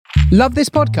Love this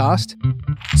podcast?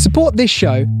 Support this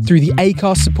show through the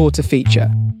Acast supporter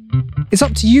feature. It's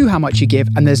up to you how much you give,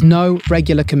 and there's no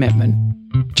regular commitment.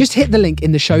 Just hit the link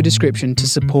in the show description to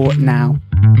support now.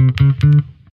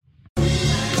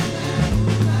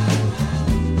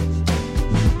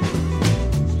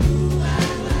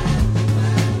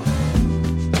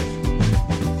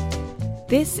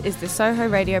 This is the Soho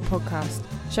Radio Podcast,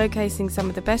 showcasing some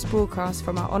of the best broadcasts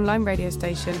from our online radio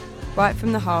station, right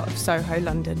from the heart of Soho,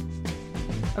 London.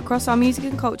 Across our music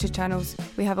and culture channels,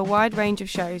 we have a wide range of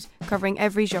shows covering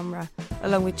every genre,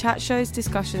 along with chat shows,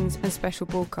 discussions and special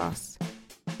broadcasts.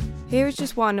 Here is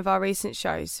just one of our recent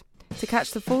shows. To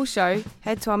catch the full show,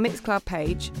 head to our Mixcloud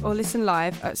page or listen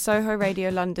live at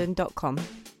sohoradiolondon.com.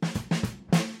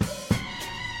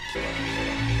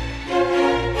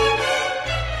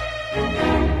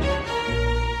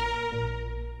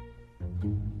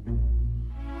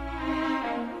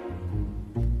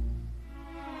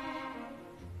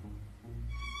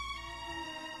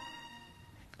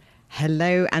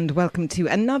 Hello and welcome to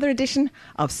another edition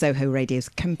of Soho Radio's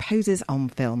Composers on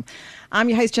Film. I'm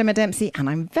your host Gemma Dempsey, and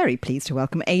I'm very pleased to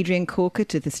welcome Adrian Corcker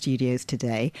to the studios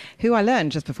today, who I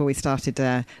learned just before we started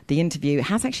the interview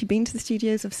has actually been to the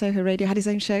studios of Soho Radio, had his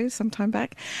own show some time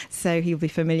back, so he'll be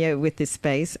familiar with this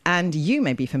space. And you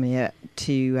may be familiar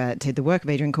to the work of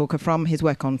Adrian Corcker from his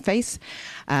work on Face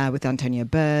with Antonio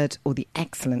Bird, or the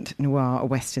excellent noir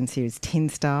western series Tin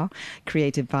Star,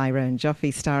 created by Rowan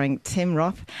Joffe, starring Tim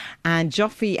Roth. And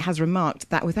Joffe has remarked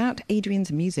that without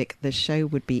Adrian's music, the show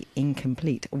would be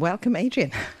incomplete. Welcome,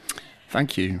 Adrian.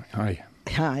 Thank you. Hi.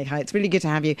 Hi. It's really good to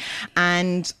have you.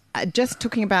 And just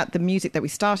talking about the music that we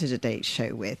started today's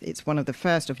show with, it's one of the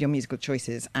first of your musical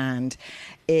choices, and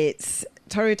it's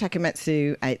Toru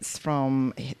Takemitsu. It's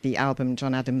from the album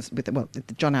John Adams with London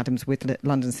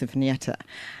Sinfonietta,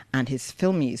 and his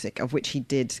film music, of which he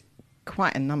did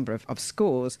quite a number of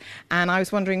scores. And I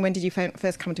was wondering, when did you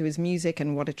first come to his music,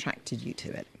 and what attracted you to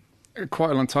it?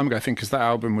 Quite a long time ago, I think, because that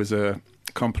album was a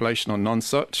compilation on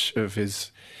Non-Such of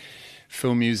his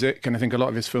film music, and I think a lot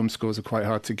of his film scores are quite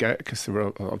hard to get because there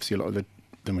were obviously a lot of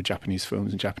them were Japanese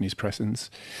films and Japanese pressings.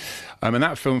 And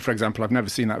that film, for example, I've never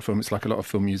seen that film. It's like a lot of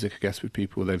film music, I guess, with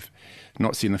people. They've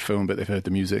not seen the film, but they've heard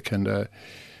the music. And I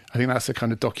think that's a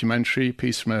kind of documentary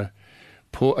piece from a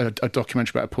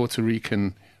documentary about a Puerto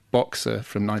Rican boxer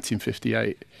from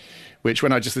 1958, which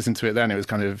when I just listened to it then, it was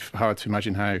kind of hard to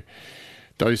imagine how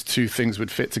those two things would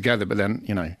fit together. But then,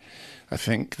 I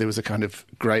think there was a kind of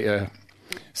greater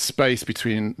space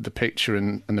between the picture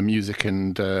and the music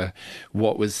and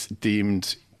what was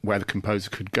deemed where the composer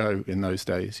could go in those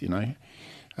days,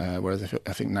 whereas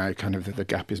I think now kind of the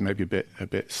gap is maybe a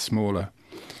bit smaller.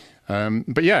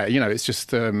 But yeah, it's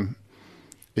just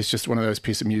one of those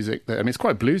pieces of music that, it's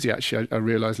quite bluesy, actually. I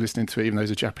realised listening to it, even though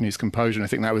it's a Japanese composer. And I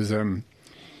think that was, the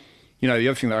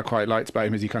other thing that I quite liked about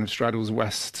him is he kind of straddles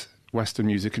Western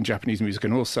music and Japanese music,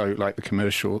 and also like the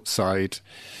commercial side,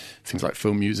 things like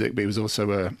film music. But he was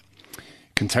also a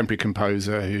contemporary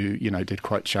composer who, did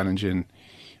quite challenging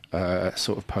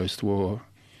sort of post-war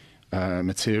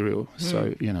material.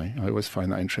 So, I always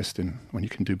find that interesting when you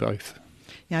can do both.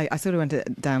 Yeah, I sort of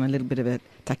went down a little bit of a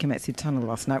Takemitsu tunnel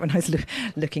last night when I was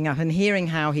looking up and hearing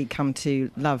how he'd come to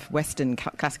love Western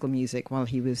classical music while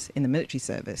he was in the military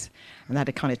service, and that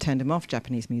had kind of turned him off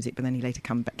Japanese music, but then he later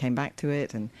came back to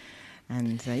it, and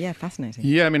yeah, fascinating.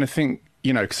 Yeah, I think,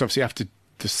 because obviously after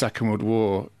the Second World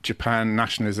War, Japan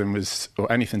nationalism or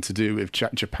anything to do with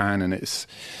Japan and its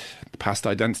past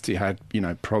identity had,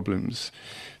 problems.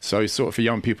 So sort of for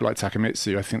young people like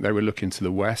Takemitsu, I think they were looking to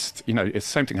the West. It's the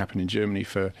same thing happened in Germany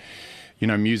for,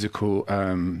 musical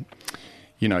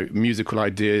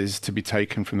ideas to be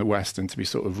taken from the West and to be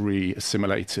sort of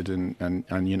re-assimilated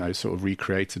and sort of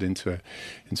recreated into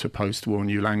a post-war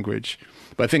new language.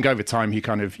 But I think over time he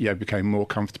kind of, became more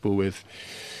comfortable with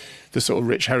the sort of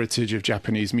rich heritage of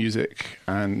Japanese music.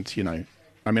 And,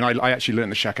 I actually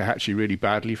learned the shakuhachi really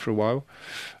badly for a while.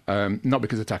 Not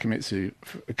because of Takemitsu,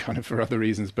 kind of for other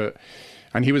reasons,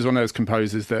 and he was one of those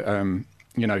composers that,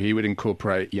 he would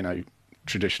incorporate,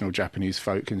 traditional Japanese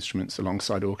folk instruments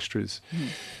alongside orchestras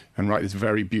and write these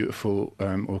very beautiful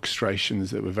orchestrations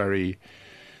that were very,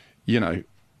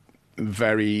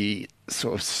 very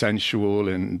sort of sensual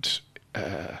and,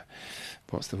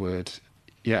 what's the word?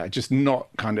 Yeah, just not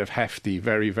kind of hefty,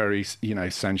 very, very,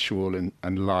 sensual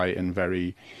and light and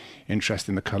very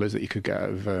interesting, the colours that you could get out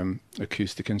of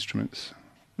acoustic instruments.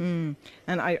 And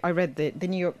I read that the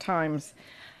New York Times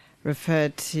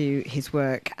referred to his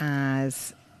work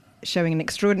as showing an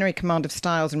extraordinary command of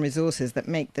styles and resources that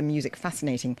make the music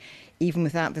fascinating, even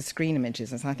without the screen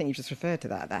images. And so I think you just referred to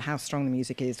that how strong the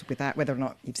music is without whether or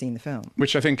not you've seen the film.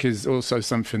 Which I think is also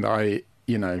something that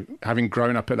having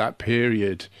grown up at that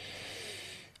period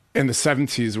in the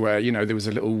 70s where, there was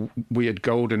a little weird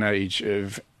golden age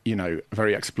of,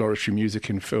 very exploratory music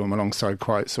in film alongside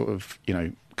quite sort of,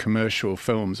 commercial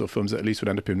films or films that at least would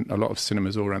end up in a lot of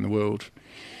cinemas all around the world.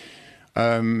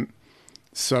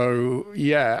 So,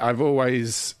 yeah, I've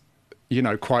always,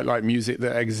 quite liked music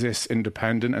that exists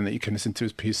independent and that you can listen to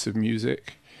as pieces of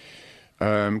music.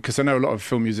 Because I know a lot of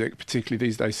film music, particularly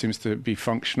these days, seems to be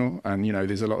functional. And,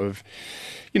 there's a lot of,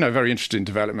 very interesting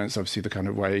developments. Obviously, the kind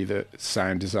of way that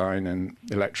sound design and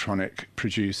electronic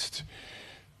produced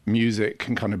music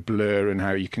can kind of blur and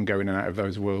how you can go in and out of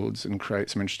those worlds and create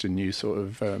some interesting new sort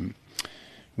of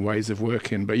ways of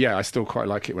working. But yeah, I still quite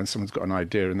like it when someone's got an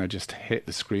idea and they just hit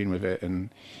the screen with it and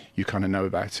you kind of know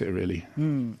about it, really.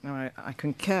 No, I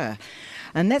concur.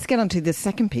 And let's get on to the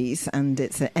second piece, and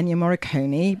it's Ennio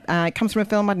Morricone. It comes from a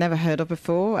film I'd never heard of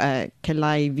before, Che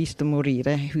l'hai visto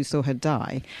morire, Who Saw Her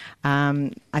Die.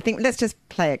 I think let's just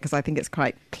play it because I think it's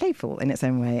quite playful in its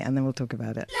own way, and then we'll talk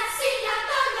about it.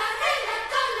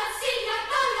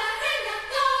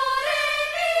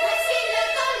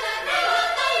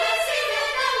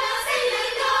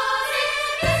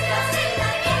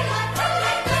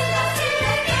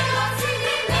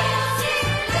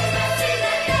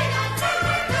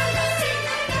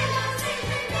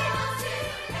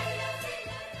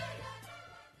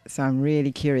 So I'm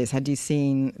really curious. Had you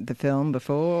seen the film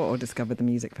before or discovered the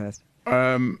music first?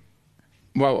 Well,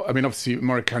 I mean, obviously,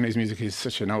 Morricone's music is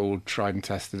such an old, tried and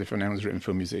tested. If anyone's written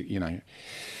film music,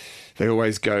 they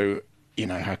always go,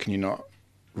 how can you not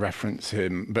reference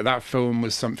him? But that film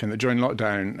was something that during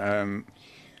lockdown,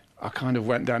 I kind of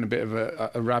went down a bit of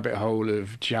a rabbit hole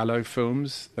of giallo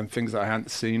films and things that I hadn't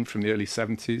seen from the early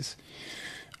 70s.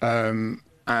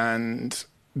 And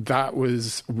that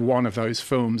was one of those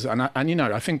films. And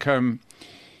I think, so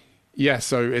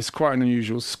it's quite an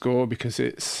unusual score because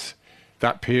it's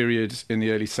that period in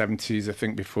the early 70s, I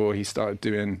think, before he started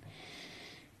doing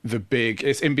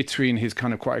it's in between his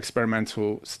kind of quite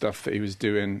experimental stuff that he was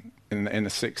doing in the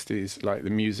 60s, like the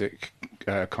music,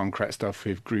 concrete stuff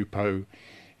with Gruppo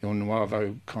Il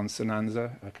Nuovo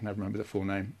Consonanza. I can never remember the full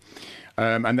name.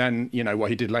 And then, what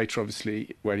he did later,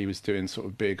 obviously, when he was doing sort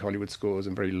of big Hollywood scores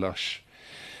and very lush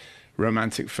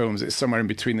romantic films. It's somewhere in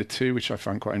between the two, which I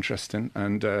find quite interesting.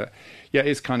 And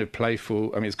it's kind of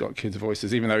playful. I mean, it's got kids'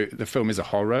 voices, even though the film is a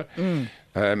horror.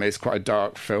 It's quite a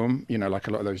dark film, like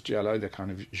a lot of those giallo, they're kind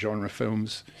of genre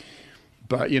films.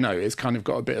 But, it's kind of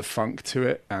got a bit of funk to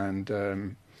it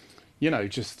and,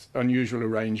 just unusual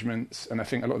arrangements. And I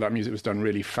think a lot of that music was done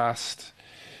really fast.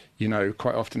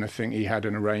 Quite often I think he had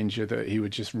an arranger that he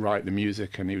would just write the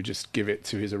music and he would just give it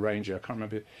to his arranger. I can't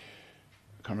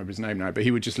remember his name now, but he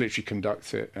would just literally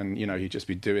conduct it and, he'd just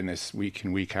be doing this week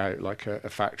in, week out like a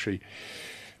factory.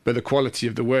 But the quality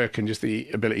of the work and just the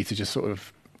ability to just sort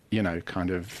of, kind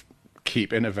of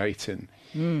keep innovating.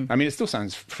 I mean, it still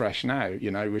sounds fresh now,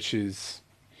 which is...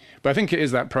 But I think it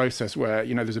is that process where,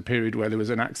 there's a period where there was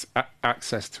an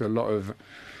access to a lot of...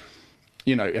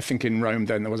 I think in Rome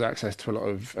then there was access to a lot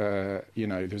of, there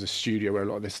was a studio where a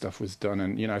lot of this stuff was done.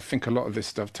 And, I think a lot of this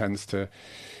stuff tends to...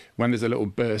 When there's a little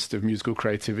burst of musical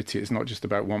creativity, it's not just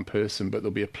about one person, but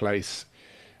there'll be a place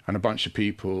and a bunch of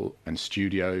people and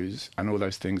studios and all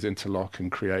those things interlock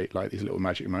and create like these little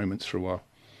magic moments for a while.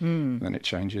 And then it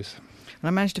changes. I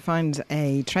managed to find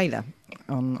a trailer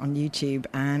on YouTube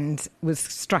and was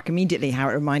struck immediately how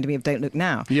it reminded me of Don't Look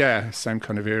Now. Yeah, same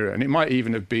kind of era. And it might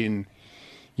even have been,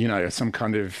 some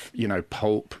kind of,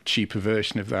 pulp, cheaper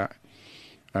version of that.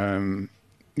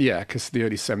 Yeah, because the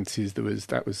early 70s,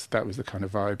 that was the kind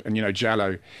of vibe. And,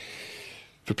 giallo,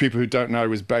 for people who don't know,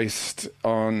 was based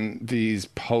on these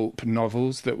pulp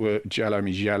novels that were, giallo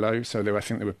means yellow, so I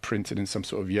think they were printed in some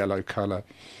sort of yellow colour.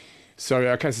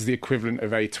 So I guess it's the equivalent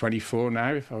of A24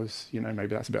 now, if I was, maybe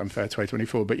that's a bit unfair to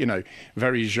A24, but,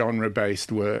 very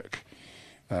genre-based work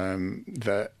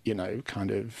that,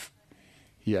 kind of,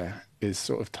 is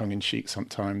sort of tongue-in-cheek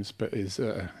sometimes, but is,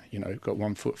 got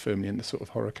one foot firmly in the sort of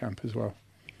horror camp as well.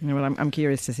 Well, I'm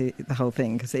curious to see the whole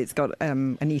thing because it's got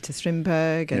Anita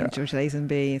Strindberg and George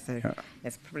Lazenby, so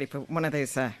it's probably for one of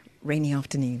those rainy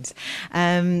afternoons.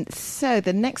 So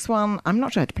the next one, I'm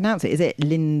not sure how to pronounce it. Is it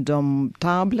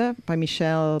L'Indomptable by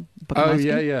Michel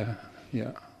Bokanowski? Oh,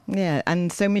 yeah. Yeah,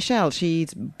 and so Michelle,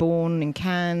 she's born in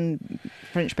Cannes,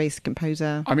 French-based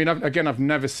composer. I mean, I've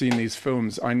never seen these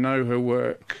films. I know her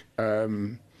work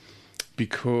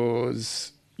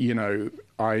because,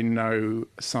 I know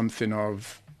something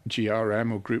of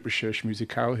GRM, or Groupe Recherche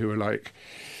Musicale, who were like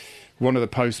one of the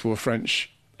post-war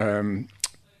French music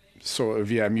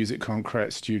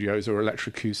concrete studios, or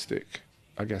electroacoustic,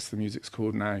 I guess the music's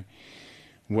called now,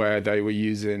 where they were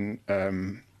using,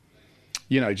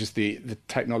 just the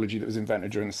technology that was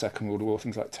invented during the Second World War,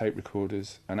 things like tape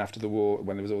recorders. And after the war,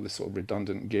 when there was all this sort of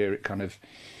redundant gear, it kind of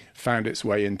found its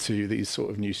way into these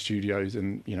sort of new studios,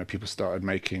 and, people started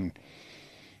making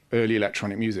early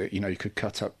electronic music. You could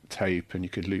cut up tape and you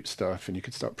could loop stuff and you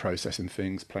could start processing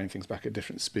things, playing things back at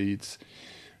different speeds.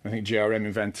 I think GRM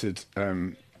invented,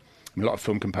 a lot of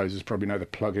film composers probably know the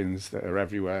plugins that are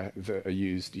everywhere that are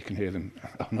used. You can hear them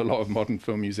on a lot of modern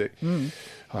film music.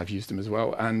 I've used them as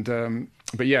well. And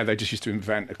but yeah, they just used to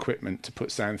invent equipment to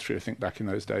put sound through, I think, back in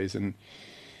those days. And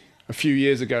a few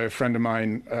years ago, a friend of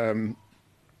mine,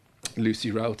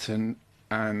 Lucy Relton,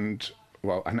 and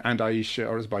Aisha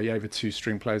Orazbayeva, two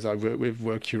string players I work with,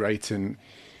 were curating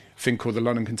a thing called the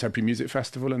London Contemporary Music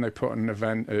Festival, and they put on an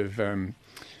event of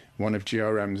one of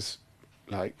GRM's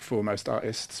foremost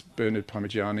artists, Bernard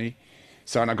Parmigiani.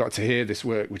 And I got to hear this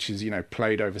work, which is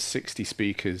played over 60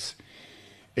 speakers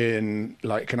in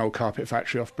an old carpet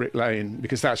factory off Brick Lane,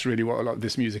 because that's really what a lot of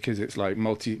this music is. It's like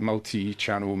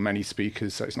multi-channel, many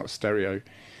speakers, so it's not stereo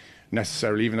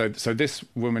necessarily, even though. So this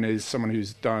woman is someone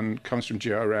who's comes from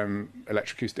GRM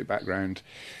electroacoustic background,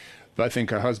 but I think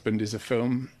her husband is a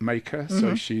filmmaker,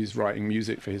 so she's writing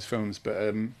music for his films.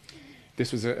 But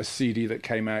this was a CD that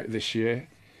came out this year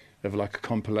of a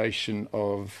compilation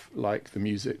of the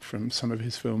music from some of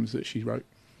his films that she wrote.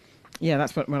 Yeah,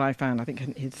 that's what I found. I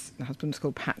think his husband's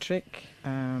called Patrick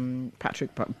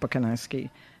Bukanowski,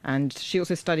 and she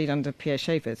also studied under Pierre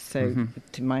Schaeffer. So,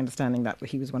 to my understanding, that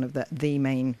he was one of the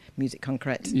main music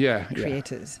concrete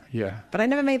creators. Yeah. But I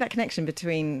never made that connection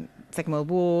between Second World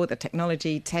War, the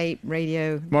technology, tape,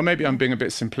 radio. Well, maybe I'm being a bit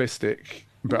simplistic,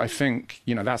 but I think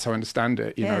that's how I understand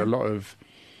it. A lot of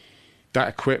that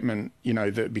equipment,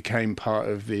 that became part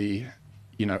of the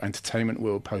entertainment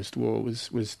world post-war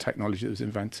was technology that was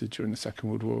invented during the Second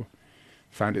World War,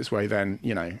 found its way then,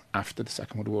 after the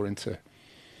Second World War, into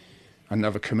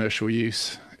another commercial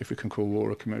use, if we can call war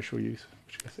a commercial use,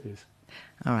 which I guess it is.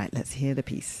 All right, let's hear the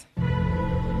piece.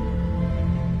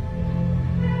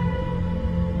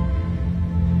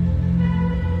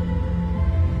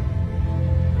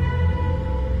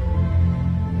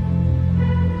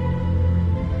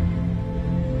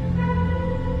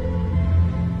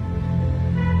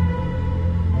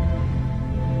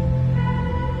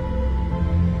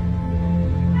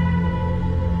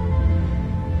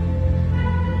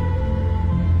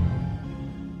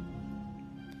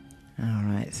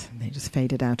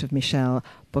 Faded out of Michelle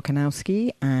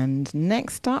Bukanowski. And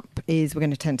next up we're going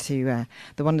to turn to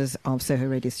the wonders of Soho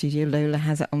Radio Studio. Lola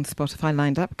has it on Spotify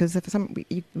lined up because it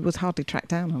was hardly tracked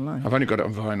down online. I've only got it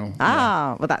on vinyl.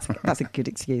 Well, that's a good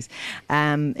excuse.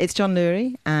 It's John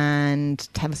Lurie, and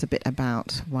tell us a bit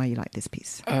about why you like this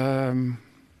piece. Again,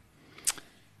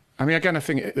 I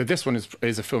think this one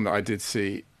is a film that I did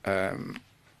see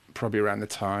probably around the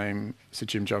time. It's a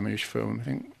Jim Jarmusch film. I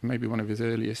think maybe one of his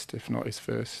earliest, if not his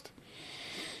first.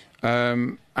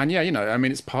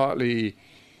 It's partly,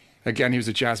 again, he was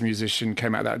a jazz musician,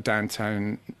 came out of that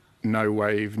downtown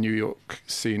no-wave New York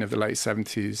scene of the late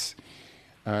 70s.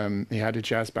 He had a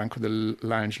jazz band called the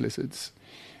Lounge Lizards.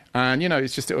 And,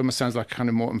 it almost sounds like a kind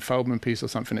of Morton Feldman piece or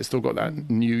something. It's still got that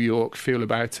New York feel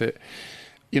about it.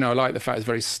 I like the fact it's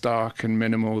very stark and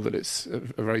minimal, that it's a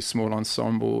very small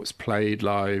ensemble, it's played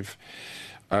live.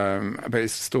 But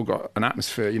it's still got an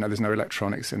atmosphere, there's no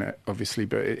electronics in it, obviously,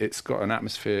 but it's got an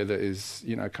atmosphere that is,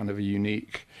 kind of a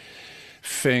unique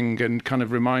thing, and kind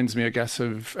of reminds me, I guess,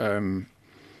 of,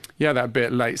 that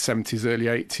bit late 70s, early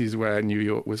 80s, where New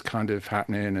York was kind of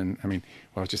happening. And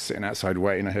I was just sitting outside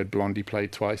waiting, I heard Blondie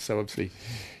played twice, so obviously,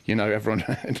 everyone,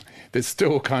 there's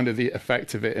still kind of the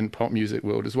effect of it in pop music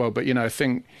world as well. But, I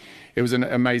think it was an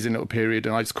amazing little period,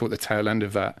 and I just caught the tail end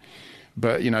of that.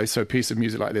 But, so a piece of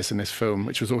music like this in this film,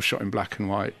 which was all shot in black and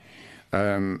white,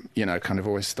 kind of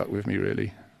always stuck with me,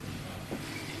 really.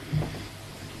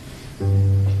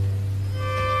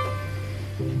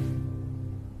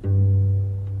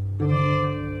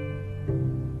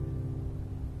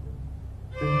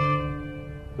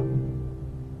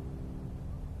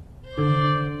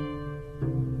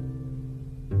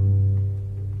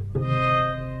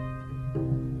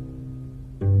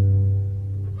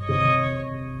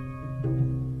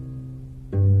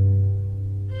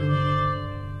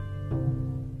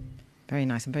 Very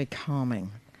nice and very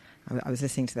calming. I was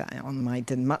listening to that on my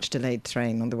much delayed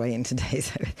train on the way in today,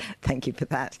 so thank you for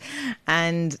that.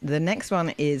 And the next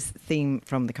one is Theme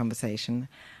from the Conversation.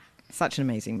 Such an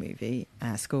amazing movie,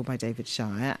 scored by David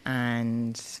Shire.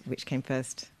 And which came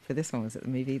first for this one? Was it the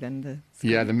movie, then the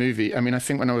score? Yeah, the movie. I mean, I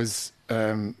think when I was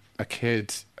a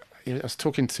kid, I was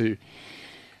talking to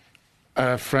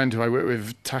a friend who I work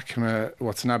with, Takuma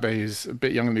Watanabe, who's a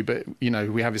bit younger than me, but, you know,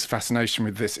 we have this fascination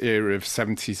with this era of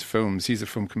 70s films. He's a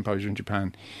film composer in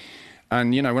Japan.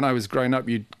 And, you know, when I was growing up,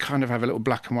 you'd kind of have a little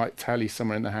black and white telly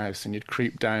somewhere in the house, and you'd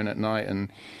creep down at night and,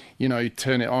 you know, you'd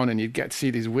turn it on and you'd get to see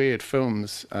these weird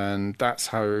films. And that's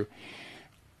how,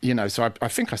 you know, so I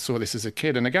think I saw this as a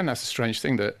kid. And again, that's a strange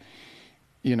thing that,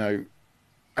 you know,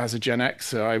 as a Gen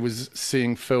Xer, I was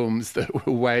seeing films that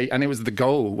were and it was the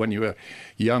goal when you were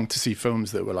young to see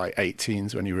films that were like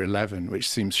 18s when you were 11, which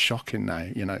seems shocking now,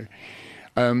 you know.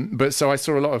 But so I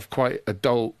saw a lot of quite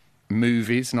adult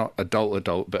movies, not adult,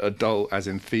 but adult as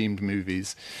in themed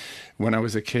movies when I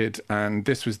was a kid. And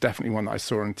this was definitely one that I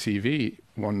saw on TV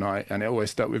one night, and it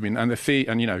always stuck with me. And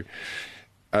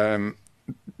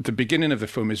the beginning of the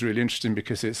film is really interesting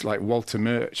because it's like Walter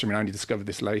Murch. I mean, I only discovered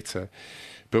this later.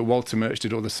 But Walter Murch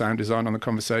did all the sound design on The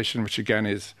Conversation, which again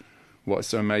is what's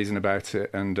so amazing about it.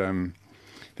 And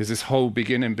there's this whole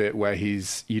beginning bit where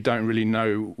you don't really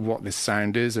know what this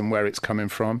sound is and where it's coming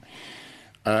from.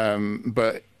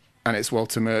 And it's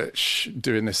Walter Murch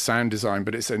doing this sound design,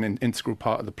 but it's an integral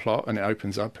part of the plot, and it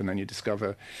opens up, and then you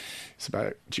discover it's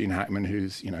about Gene Hackman,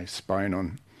 who's, you know, spying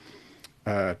on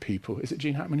people. Is it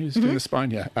Gene Hackman who's doing the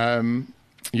spying? Yeah.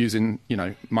 Using, you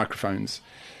know, microphones.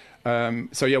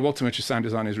 So yeah, Walter Murch's sound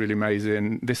design is really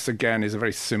amazing. This again is a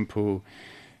very simple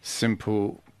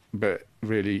but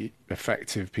really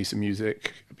effective piece of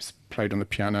music. It's played on the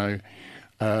piano.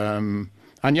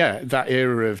 And yeah, that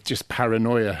era of just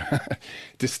paranoia,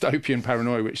 dystopian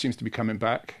paranoia, which seems to be coming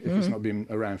back, if it's not been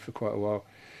around for quite a while,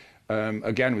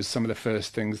 again, was some of the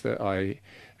first things that I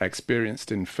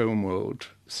experienced in film world.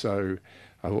 So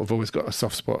I've always got a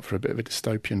soft spot for a bit of a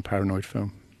dystopian paranoid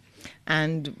film.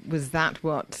 And was that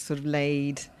what sort of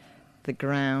laid the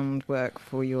groundwork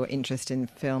for your interest in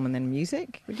film and then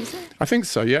music, would you say? I think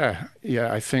so, yeah.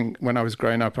 Yeah, I think when I was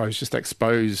growing up, I was just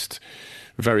exposed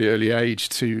very early age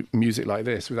to music like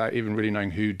this without even really knowing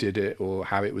who did it or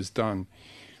how it was done.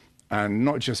 And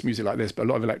not just music like this, but a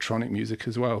lot of electronic music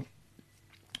as well,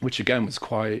 which again was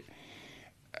quite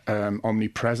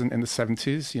omnipresent in the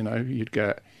 70s. You know, you'd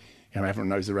get, you know, everyone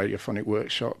knows the Radiophonic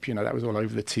Workshop, you know, that was all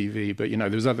over the TV, but, you know,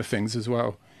 there's other things as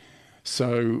well.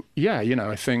 So, yeah, you know,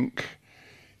 I think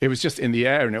it was just in the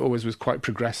air, and it always was quite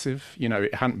progressive. You know,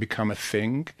 it hadn't become a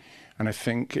thing. And I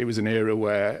think it was an era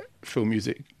where film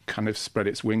music kind of spread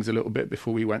its wings a little bit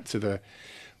before we went to the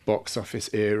box office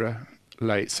era,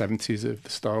 late 70s of the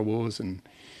Star Wars and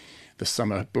the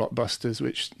summer blockbusters,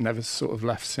 which never sort of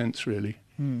left since, really.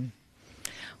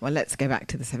 Well, let's go back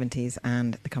to the 70s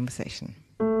and The Conversation.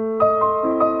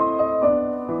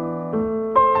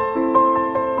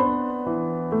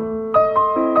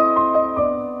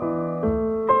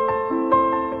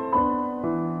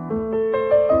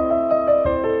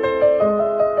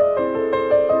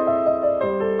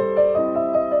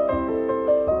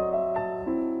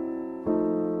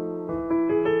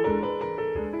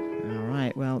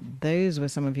 Those were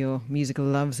some of your musical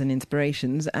loves and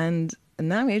inspirations. And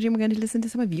now, Adrian, we're going to listen to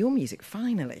some of your music,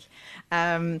 finally.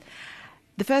 The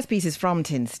first piece is from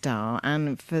Tin Star.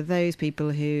 And for those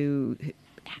people who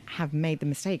have made the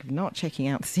mistake of not checking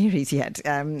out the series yet,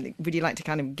 would you like to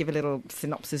kind of give a little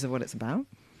synopsis of what it's about?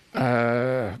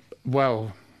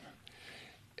 Well,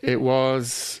 it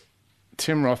was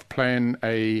Tim Roth playing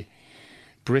a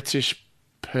British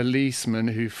policeman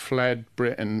who fled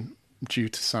Britain due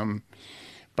to some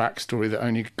backstory that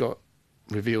only got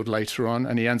revealed later on,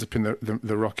 and he ends up in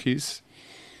the Rockies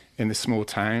in this small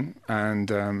town,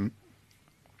 and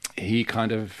he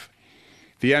kind of,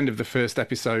 the end of the first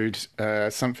episode,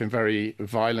 something very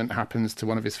violent happens to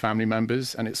one of his family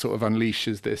members, and it sort of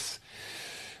unleashes this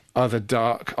other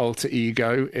dark alter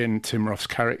ego in Tim Roth's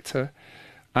character.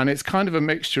 And it's kind of a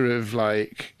mixture of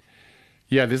like,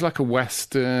 yeah, there's like a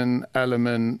Western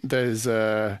element, there's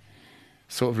a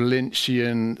sort of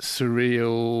Lynchian,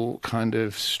 surreal, kind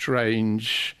of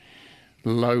strange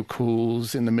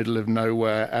locals in the middle of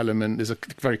nowhere element. There's a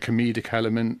very comedic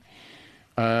element.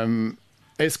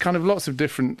 It's kind of lots of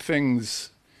different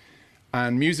things.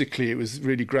 And musically, it was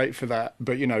really great for that.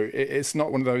 But, you know, it's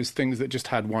not one of those things that just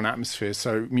had one atmosphere.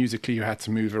 So musically, you had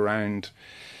to move around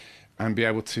and be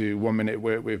able to 1 minute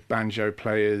work with banjo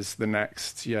players, the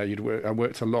next, yeah, I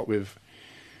worked a lot with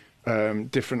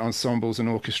different ensembles and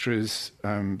orchestras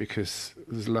because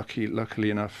I was luckily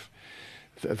enough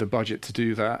the budget to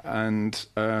do that. And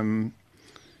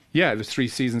yeah, there's 3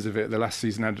 seasons of it. The last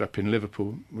season ended up in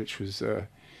Liverpool, which was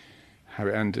how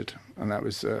it ended. And that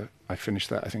was, I finished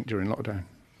that, I think, during lockdown,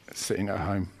 sitting at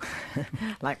home.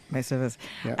 Like most of us.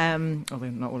 Yeah. Although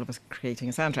not all of us creating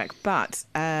a soundtrack. But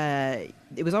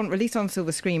it was released on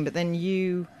silver screen, but then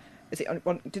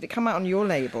did it come out on your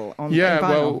label? On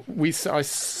Well, I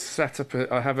set up,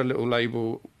 I have a little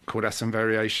label called SM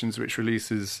Variations, which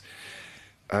releases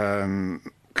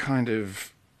kind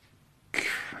of...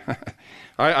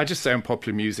 I just say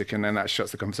unpopular music, and then that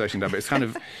shuts the conversation down. But it's kind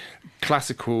of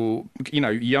classical,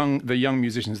 the young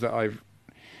musicians that I've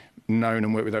known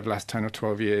and worked with over the last 10 or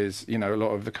 12 years. A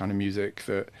lot of the kind of music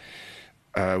that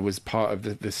was part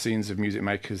of the scenes of music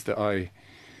makers that I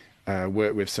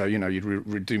worked with. So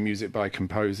you'd do music by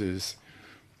composers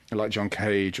like John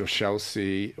Cage or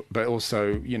Chelsea, but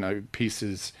also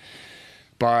pieces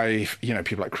by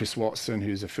people like Chris Watson,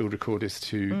 who's a field recordist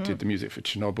who did the music for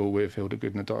Chernobyl with Hilda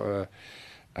Gudnadottir.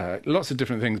 Lots of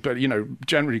different things, but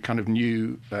generally kind of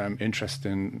new,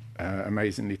 interesting,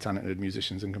 amazingly talented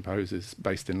musicians and composers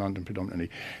based in London predominantly.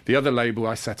 The other label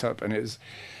I set up, and it's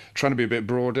trying to be a bit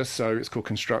broader, so it's called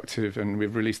Constructive, and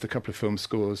we've released a couple of film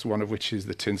scores, one of which is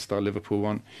the Tin Star Liverpool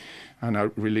one, and I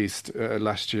released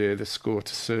last year the score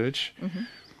to Surge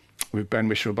with Ben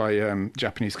Whishaw by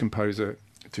Japanese composer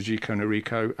Tajiko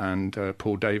Noriko and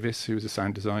Paul Davis, who was a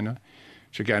sound designer,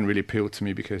 which again really appealed to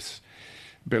me because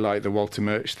a bit like the Walter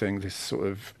Murch thing, this sort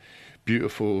of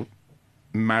beautiful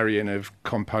marrying of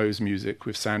composed music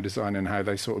with sound design and how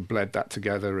they sort of bled that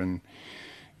together, and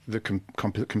the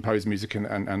composed music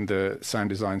and the sound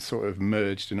design sort of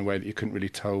merged in a way that you couldn't really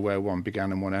tell where one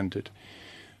began and one ended.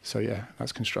 So yeah,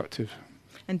 that's Constructive.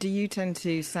 And do you tend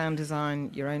to sound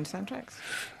design your own soundtracks?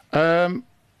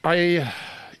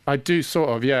 I do sort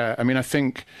of, yeah. I mean, I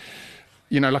think,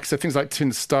 like I said, things like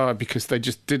Tin Star, because they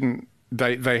just didn't,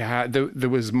 there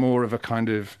was more of a kind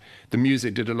of, the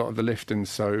music did a lot of the lifting,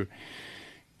 so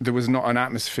there was not an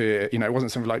atmosphere, it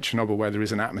wasn't something like Chernobyl where there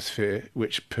is an atmosphere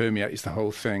which permeates the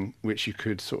whole thing, which you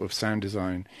could sort of sound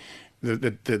design.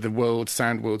 The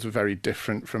sound worlds were very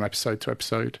different from episode to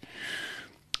episode.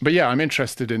 But yeah, I'm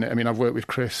interested in it. I mean, I've worked with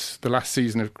Chris, the last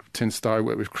season of Tin Star, I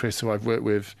worked with Chris, who I've worked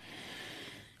with,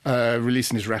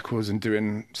 releasing his records and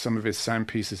doing some of his sound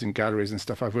pieces in galleries and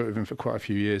stuff. I've worked with him for quite a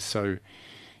few years, so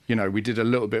we did a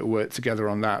little bit of work together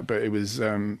on that, but it was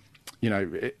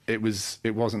it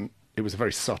was a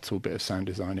very subtle bit of sound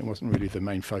design. It wasn't really the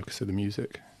main focus of the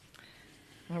music.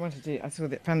 I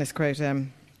found this quote,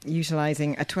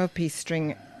 utilising a 12-piece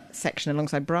string section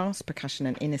alongside brass, percussion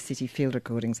and inner city field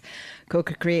recordings.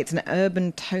 Corcker creates an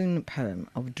urban tone poem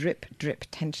of drip, drip,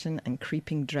 tension and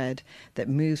creeping dread that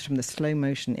moves from the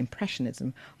slow-motion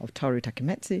impressionism of Toru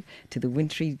Takemitsu to the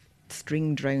wintry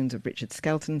string drones of Richard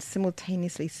Skelton,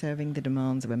 simultaneously serving the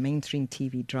demands of a mainstream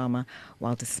TV drama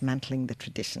while dismantling the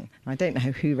tradition. I don't know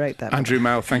who wrote that. Andrew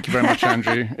Mel, thank you very much,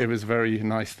 Andrew. It was a very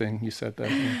nice thing you said there.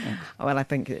 Yeah, well, I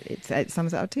think it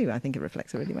sums it up too. I think it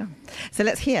reflects it really well. So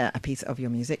let's hear a piece of your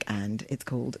music, and it's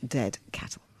called Dead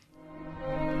Cattle.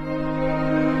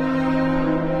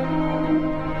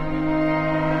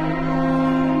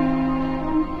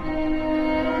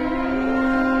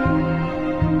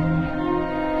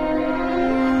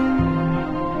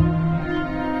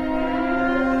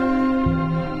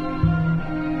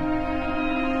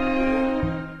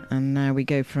 We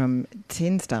go from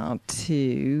Tin Star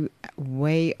to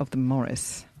Way of the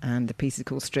Morris, and the piece is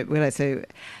called Strip. So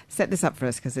set this up for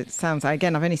us, because it sounds,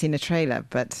 again, I've only seen a trailer,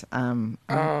 but...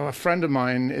 a friend of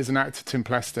mine is an actor, Tim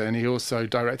Plester, and he also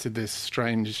directed this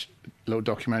strange little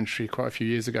documentary quite a few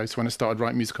years ago. So when I started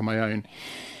writing music on my own,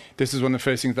 this is one of the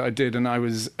first things that I did, and I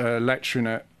was lecturing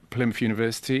at Plymouth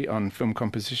University on film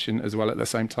composition as well at the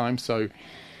same time. So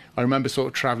I remember sort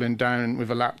of travelling down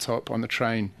with a laptop on the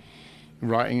train,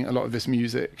 writing a lot of this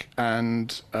music,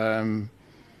 and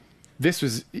it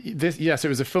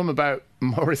was a film about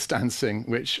Morris dancing,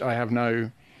 which I have no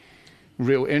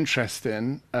real interest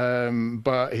in,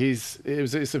 but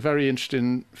it's a very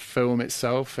interesting film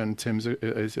itself, and Tim's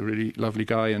is a really lovely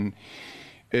guy, and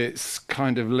it's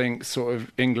kind of links sort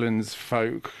of England's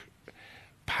folk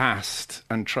past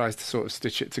and tries to sort of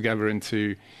stitch it together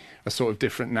into a sort of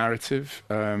different narrative.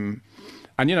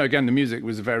 And, again, the music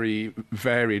was very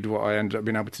varied, what I ended up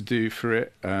being able to do for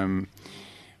it. And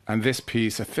this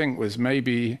piece, I think, was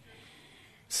maybe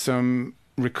some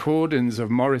recordings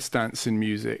of Morris dancing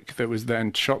music that was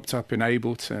then chopped up in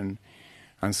Ableton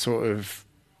and sort of,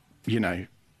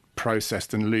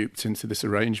 processed and looped into this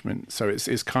arrangement. So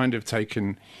it's kind of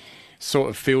taken sort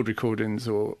of field recordings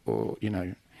or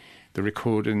the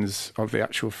recordings of the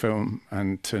actual film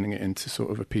and turning it into sort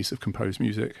of a piece of composed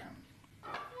music.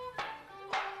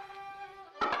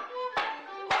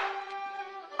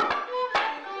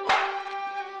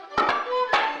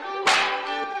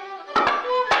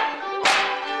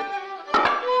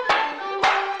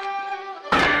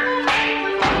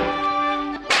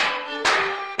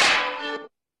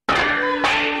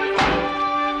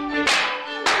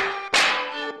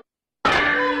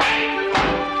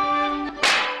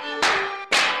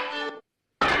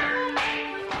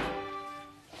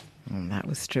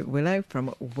 Strip Willow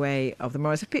from Way of the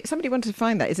Morris. If somebody wanted to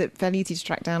find that, is it fairly easy to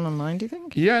track down online, do you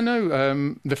think? Yeah,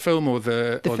 no, the film or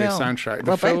the soundtrack.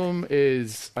 The film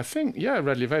is, I think,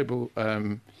 readily available.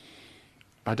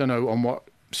 I don't know on what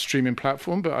streaming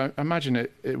platform, but I imagine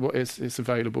it's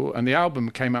available. And the album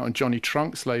came out on Johnny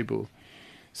Trunk's label.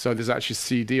 So there's actually a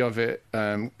CD of it,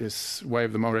 this Way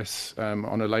of the Morris,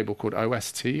 on a label called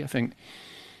OST. I think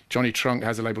Johnny Trunk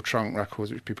has a label, Trunk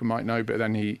Records, which people might know, but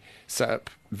then he set up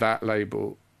that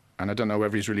label, and I don't know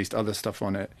whether he's released other stuff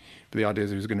on it, but the idea is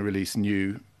he was going to release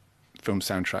new film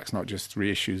soundtracks, not just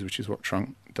reissues, which is what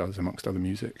Trunk does, amongst other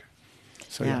music.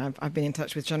 So, I've been in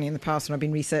touch with Johnny in the past when I've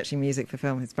been researching music for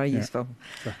film. It's very useful.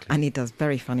 Exactly. And he does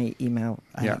very funny email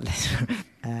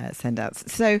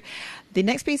send-outs. So the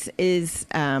next piece is,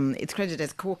 it's credited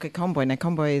as Corcker Conboy. Now,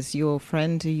 Conboy is your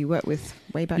friend who you worked with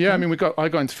way back when? I mean, I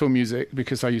got into film music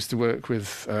because I used to work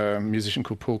with a musician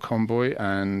called Paul Conboy,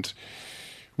 and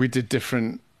we did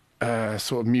different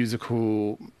sort of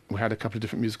musical... We had a couple of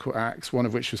different musical acts, one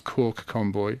of which was Corcker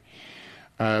Conboy,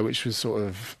 which was sort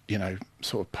of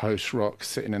post-rock,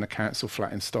 sitting in a council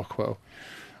flat in Stockwell.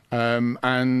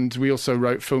 And we also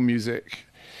wrote film music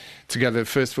together. The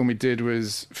first film we did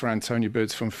was for Antonia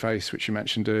Bird's film Face, which you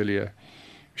mentioned earlier.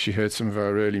 She heard some of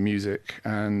our early music,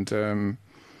 and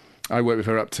I worked with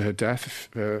her up to her death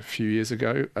a few years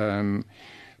ago.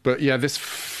 But yeah, this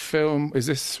film, is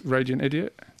this Radiant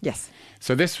Idiot? Yes.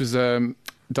 So this was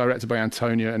directed by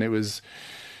Antonia, and it was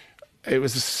a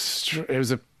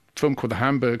film called The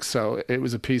Hamburg Cell. It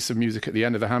was a piece of music at the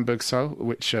end of The Hamburg Cell,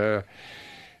 which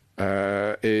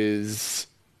is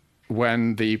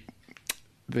when the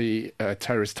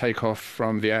terrorists take off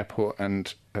from the airport,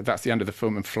 and that's the end of the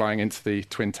film, and flying into the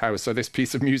Twin Towers. So this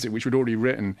piece of music, which we'd already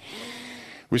written,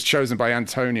 was chosen by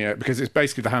Antonia because it's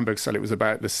basically The Hamburg Cell. It was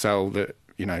about the cell that,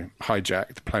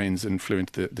 hijacked planes and flew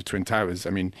into the Twin Towers. I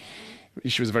mean,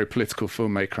 she was a very political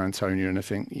filmmaker, Antonia, and I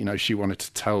think, she wanted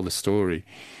to tell the story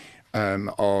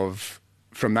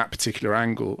from that particular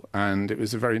angle, and it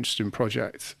was a very interesting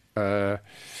project. And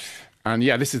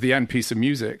this is the end piece of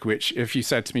music, which if you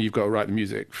said to me, you've got to write the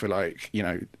music for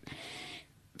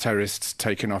terrorists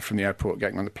taking off from the airport,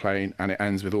 getting on the plane, and it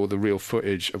ends with all the real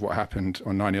footage of what happened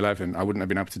on 9/11, I wouldn't have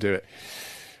been able to do it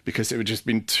because it would just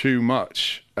been too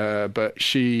much. But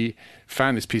she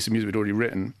found this piece of music we'd already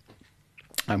written,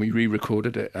 and we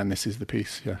re-recorded it, and this is the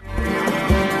piece,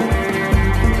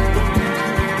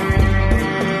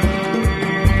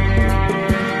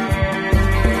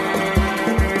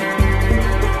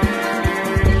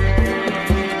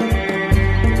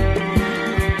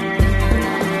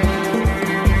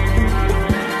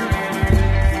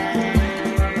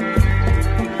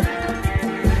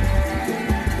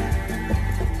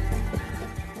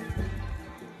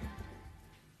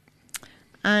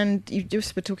 And you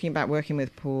just were talking about working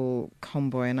with Paul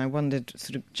Conboy, and I wondered,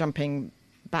 sort of jumping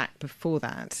back before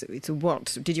that, so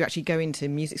what, did you actually go into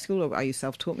music school, or are you a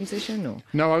self-taught musician? Or?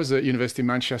 No, I was at University of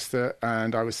Manchester,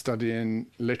 and I was studying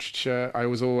literature. I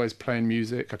was always playing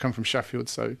music. I come from Sheffield,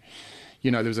 so,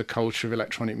 there was a culture of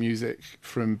electronic music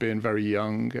from being very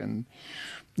young, and,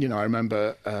 I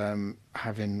remember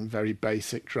having very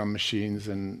basic drum machines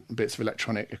and bits of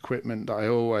electronic equipment that I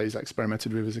always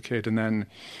experimented with as a kid, and then...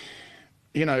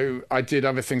 I did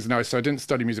other things now, so I didn't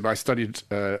study music, but I studied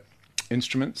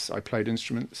instruments. I played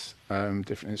instruments,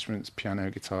 different instruments, piano,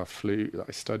 guitar, flute that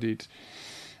I studied.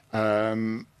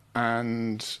 And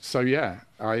so,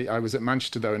 I was at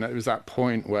Manchester, though, and it was that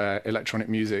point where electronic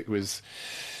music was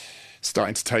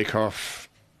starting to take off.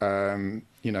 You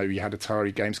had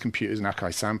Atari games computers and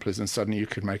Akai samplers, and suddenly you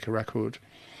could make a record,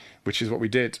 which is what we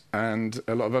did, and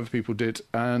a lot of other people did.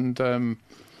 And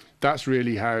that's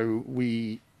really how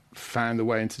we... found a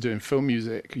way into doing film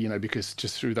music, because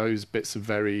just through those bits of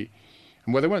they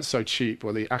weren't so cheap,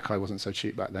 the Akai wasn't so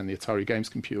cheap back then, the Atari games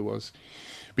computer was,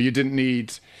 but you didn't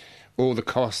need all the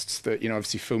costs that,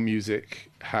 obviously film music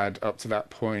had up to that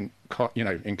point,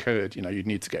 incurred. You'd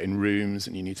need to get in rooms,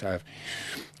 and you need to have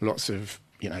lots of,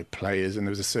 players, and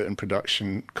there was a certain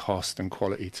production cost and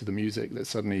quality to the music that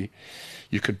suddenly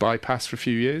you could bypass for a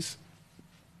few years.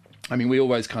 I mean, we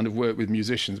always kind of worked with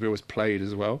musicians, we always played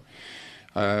as well.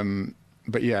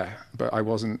 But I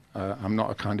wasn't, I'm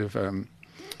not a kind of,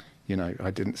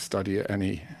 I didn't study at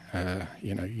any,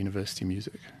 university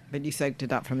music. But you soaked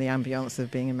it up from the ambience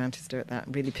of being in Manchester at that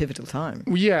really pivotal time.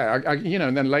 Well, yeah,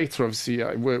 and then later, obviously,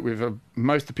 I work with,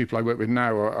 most of the people I work with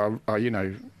now are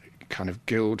kind of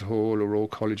Guildhall or Royal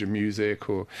College of Music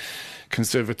or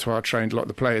Conservatoire trained, a lot of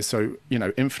the players, so,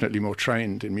 infinitely more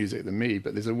trained in music than me,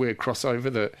 but there's a weird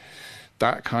crossover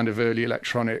that kind of early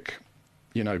electronic,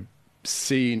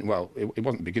 scene, well, it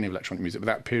wasn't the beginning of electronic music, but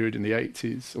that period in the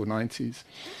 80s or 90s,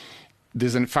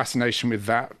 there's a fascination with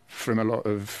that from a lot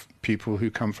of people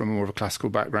who come from more of a classical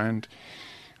background.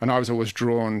 And I was always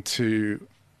drawn to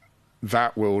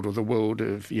that world, or the world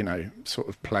of, you know, sort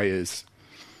of players,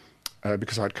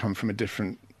 because I'd come from a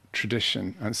different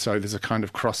tradition. And so there's a kind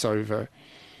of crossover,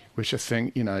 which I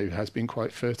think, you know, has been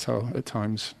quite fertile at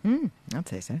times. I'd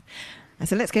say so.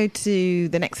 So let's go to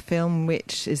the next film,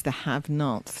 which is The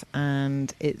Have-Nots,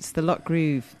 and it's the Lock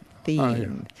Groove theme. Oh, yeah.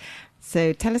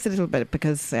 So tell us a little bit,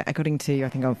 because according to, I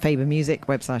think, on Faber Music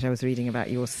website, I was reading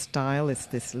about your style. It's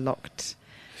this locked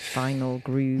vinyl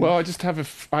groove. Well, I just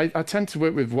have I tend to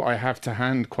work with what I have to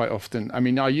hand quite often. I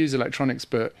mean, I use electronics,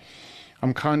 but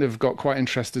I'm kind of got quite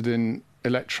interested in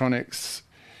electronic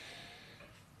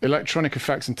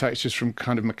effects and textures from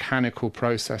kind of mechanical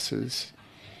processes.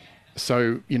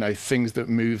 So, you know, things that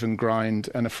move and grind.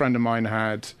 And a friend of mine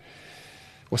had,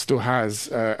 or still has,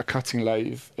 a cutting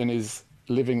lathe in his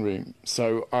living room.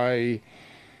 So I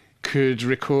could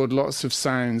record lots of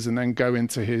sounds and then go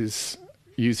into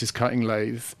use his cutting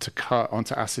lathe to cut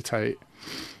onto acetate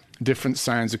different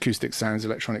sounds, acoustic sounds,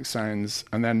 electronic sounds,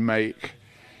 and then make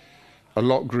a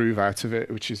lock groove out of it,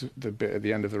 which is the bit at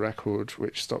the end of the record,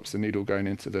 which stops the needle going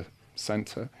into the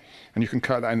center. And you can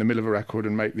cut that in the middle of a record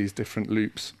and make these different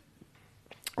loops.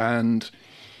 And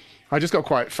I just got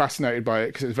quite fascinated by it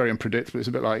because it's very unpredictable. It's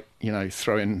a bit like, you know,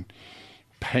 throwing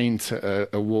paint at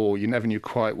a wall. You never knew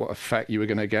quite what effect you were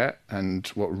going to get, and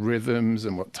what rhythms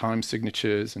and what time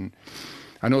signatures. And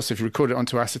also, if you record it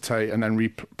onto acetate and then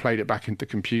replayed it back into the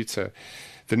computer,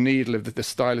 the needle of the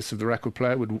stylus of the record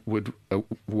player would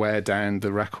wear down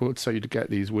the record, so you'd get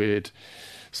these weird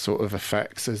sort of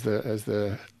effects as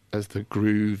the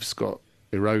grooves got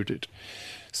eroded.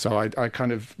 So I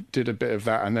kind of did a bit of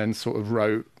that, and then sort of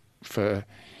wrote for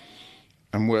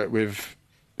and worked with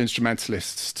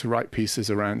instrumentalists to write pieces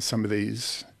around some of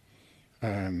these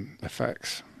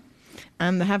effects.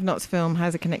 And the Have-Nots film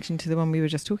has a connection to the one we were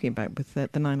just talking about with the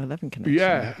 9/11 connection.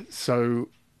 Yeah, so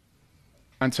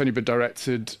Antonio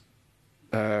directed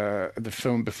the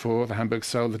film before, The Hamburg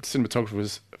Cell. The cinematographer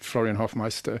was Florian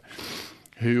Hofmeister,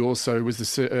 who also was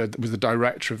the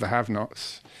director of The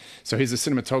Have-Nots. So he's a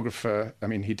cinematographer. I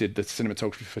mean, he did the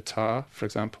cinematography for Tar, for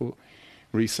example,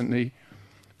 recently.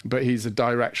 But he's a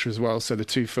director as well. So the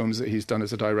two films that he's done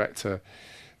as a director,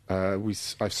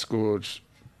 I've scored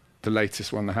the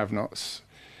latest one, The Have-Nots,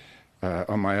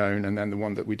 on my own, and then the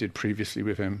one that we did previously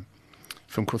with him,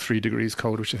 a film called 3 Degrees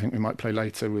Cold, which I think we might play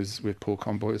later, was with Paul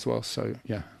Conboy as well. So,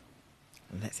 yeah.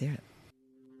 Let's hear it.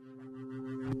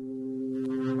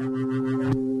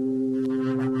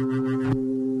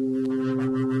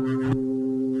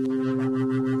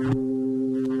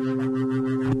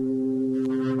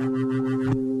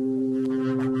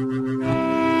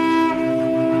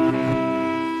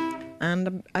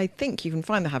 I think you can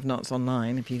find the Have-Nots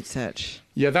online if you search.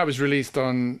 Yeah, that was released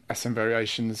on SM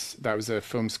Variations. That was a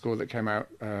film score that came out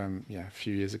a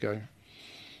few years ago.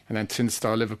 And then Tin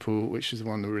Star Liverpool, which is the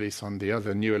one that released on the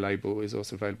other newer label, is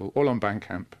also available, all on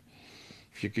Bandcamp.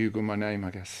 If you Google my name, I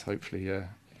guess, hopefully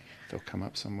they'll come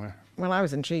up somewhere. Well, I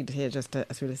was intrigued to hear, just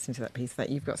as we were listening to that piece,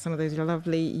 that you've got some of those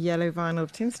lovely yellow vinyl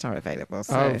of Tin Star available.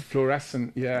 So. Oh,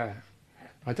 fluorescent, yeah.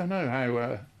 I don't know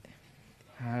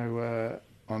how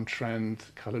on trend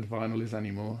coloured vinyl is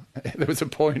anymore. There was a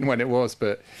point when it was,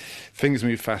 but things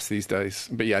move fast these days.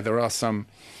 But yeah, there are some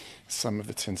of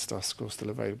the Tin Star scores still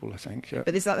available, I think. Yeah.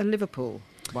 But is that the Liverpool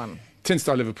one? Tin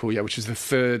Star Liverpool, yeah, which is the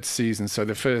third season. So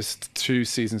the first 2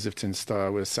 seasons of Tin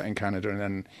Star were set in Canada, and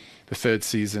then the third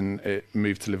season it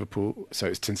moved to Liverpool. So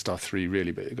it's Tin Star 3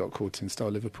 really, but it got called Tin Star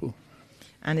Liverpool.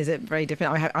 And is it very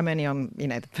different? I'm only on,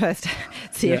 the first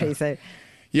series, yeah. So...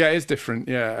 Yeah, it is different.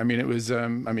 Yeah, I mean, it was.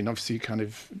 Obviously, kind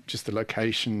of just the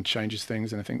location changes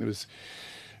things, and I think there was,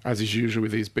 as is usual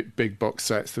with these big box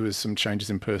sets, there was some changes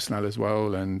in personnel as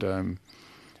well, and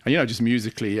just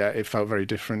musically, yeah, it felt very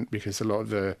different because a lot of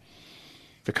the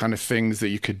kind of things that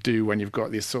you could do when you've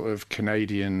got this sort of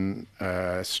Canadian,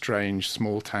 strange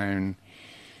small town,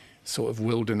 sort of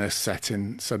wilderness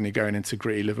setting, suddenly going into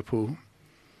gritty Liverpool.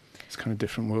 It's kind of a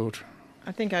different world.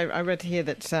 I think I read here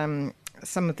that.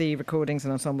 Some of the recordings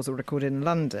and ensembles were recorded in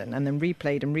London and then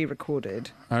replayed and re-recorded.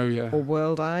 Oh, yeah. Or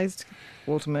worldized,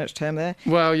 Walter Murch term there.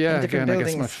 Well, yeah, again,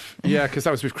 buildings. I guess because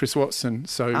that was with Chris Watson.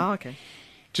 So okay.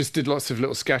 Just did lots of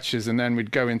little sketches, and then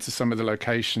we'd go into some of the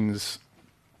locations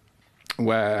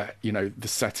where, the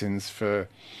settings for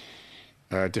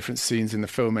different scenes in the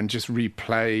film, and just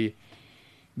replay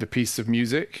the piece of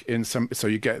music in some, so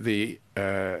you get the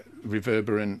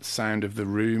reverberant sound of the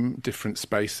room, different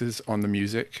spaces on the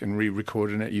music, and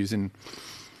re-recording it using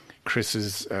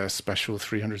Chris's special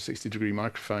 360-degree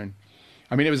microphone.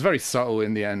 I mean, it was very subtle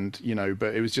in the end,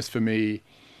 but it was just for me,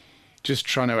 just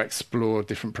trying to explore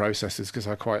different processes, because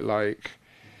I quite like,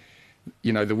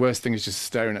 the worst thing is just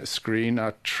staring at a screen.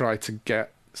 I try to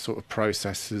get sort of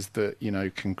processes that,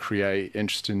 can create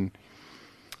interesting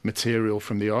material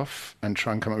from the off, and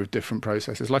try and come up with different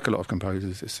processes. Like a lot of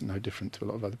composers, it's no different to a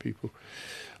lot of other people.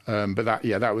 But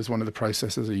that was one of the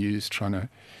processes I used, trying to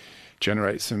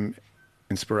generate some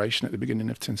inspiration at the beginning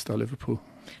of Tin Star Liverpool.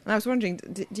 And I was wondering,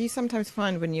 do you sometimes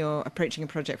find when you're approaching a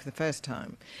project for the first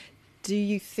time, do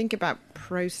you think about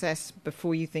process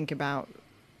before you think about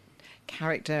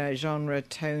character, genre,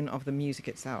 tone of the music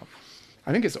itself?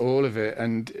 I think it's all of it,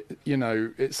 and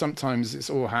sometimes it's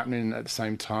all happening at the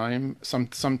same time.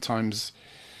 Sometimes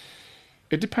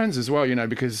it depends as well,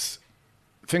 because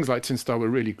things like Tin Star were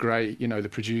really great. The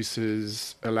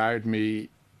producers allowed me,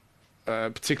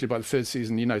 particularly by the third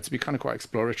season, to be kind of quite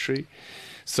exploratory.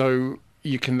 So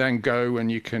you can then go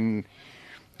and you can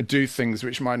do things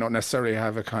which might not necessarily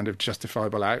have a kind of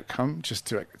justifiable outcome, just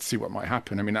to see what might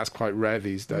happen. I mean, that's quite rare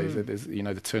these days. There's,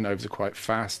 the turnovers are quite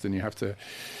fast, and you have to,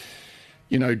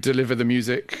 deliver the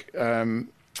music, to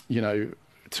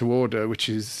order, which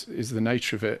is the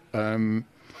nature of it.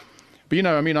 But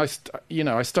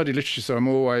I studied literature, so I'm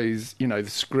always, the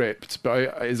script,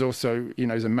 but is also,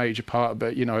 is a major part.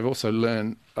 But I've also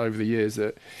learned over the years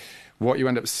that what you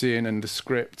end up seeing in the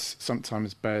script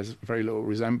sometimes bears very little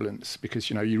resemblance, because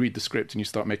you read the script and you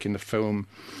start making the film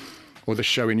or the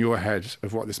show in your head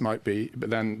of what this might be, but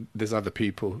then there's other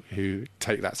people who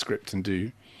take that script and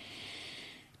do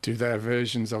their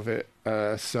versions of it.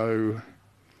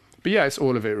 But yeah, it's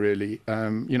all of it really.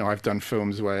 I've done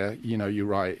films where you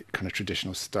write kind of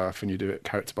traditional stuff and you do it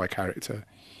character by character,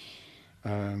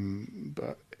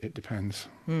 but it depends.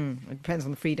 It depends on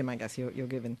the freedom, I guess, you're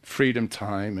given. Freedom,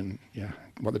 time, and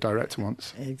what the director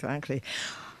wants. Exactly.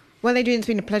 Well, Adrian, it's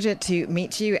been a pleasure to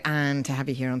meet you and to have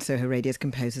you here on Soho Radio's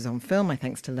Composers on Film. My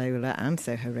thanks to Lola and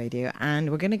Soho Radio. And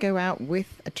we're going to go out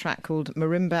with a track called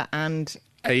Marimba and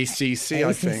ACC,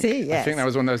 I think. Yes. I think that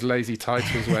was one of those lazy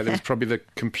titles where there was probably the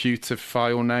computer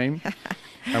file name,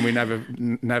 and we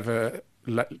never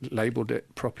labelled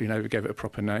it properly, never gave it a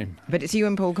proper name. But it's you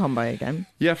and Paul Comby again.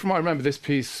 Yeah, from what I remember, this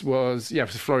piece was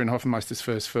Florian Hofmeister's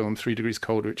first film, 3 Degrees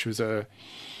Colder, which was a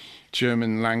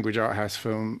German language art house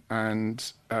film.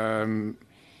 And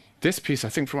this piece, I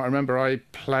think from what I remember, I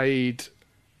played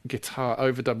guitar,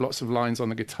 overdubbed lots of lines on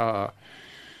the guitar,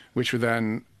 which were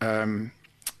then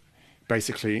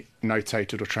basically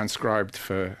notated or transcribed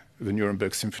for the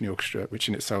Nuremberg Symphony Orchestra, which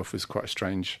in itself was quite a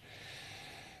strange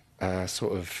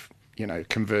sort of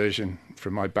conversion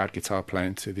from my bad guitar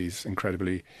playing to these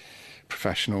incredibly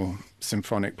professional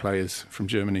symphonic players from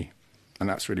Germany. And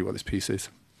that's really what this piece is.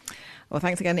 Well,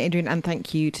 thanks again, Adrian, and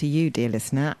thank you to you, dear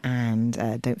listener. And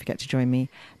don't forget to join me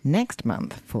next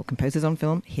month for Composers on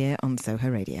Film here on Soho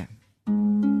Radio.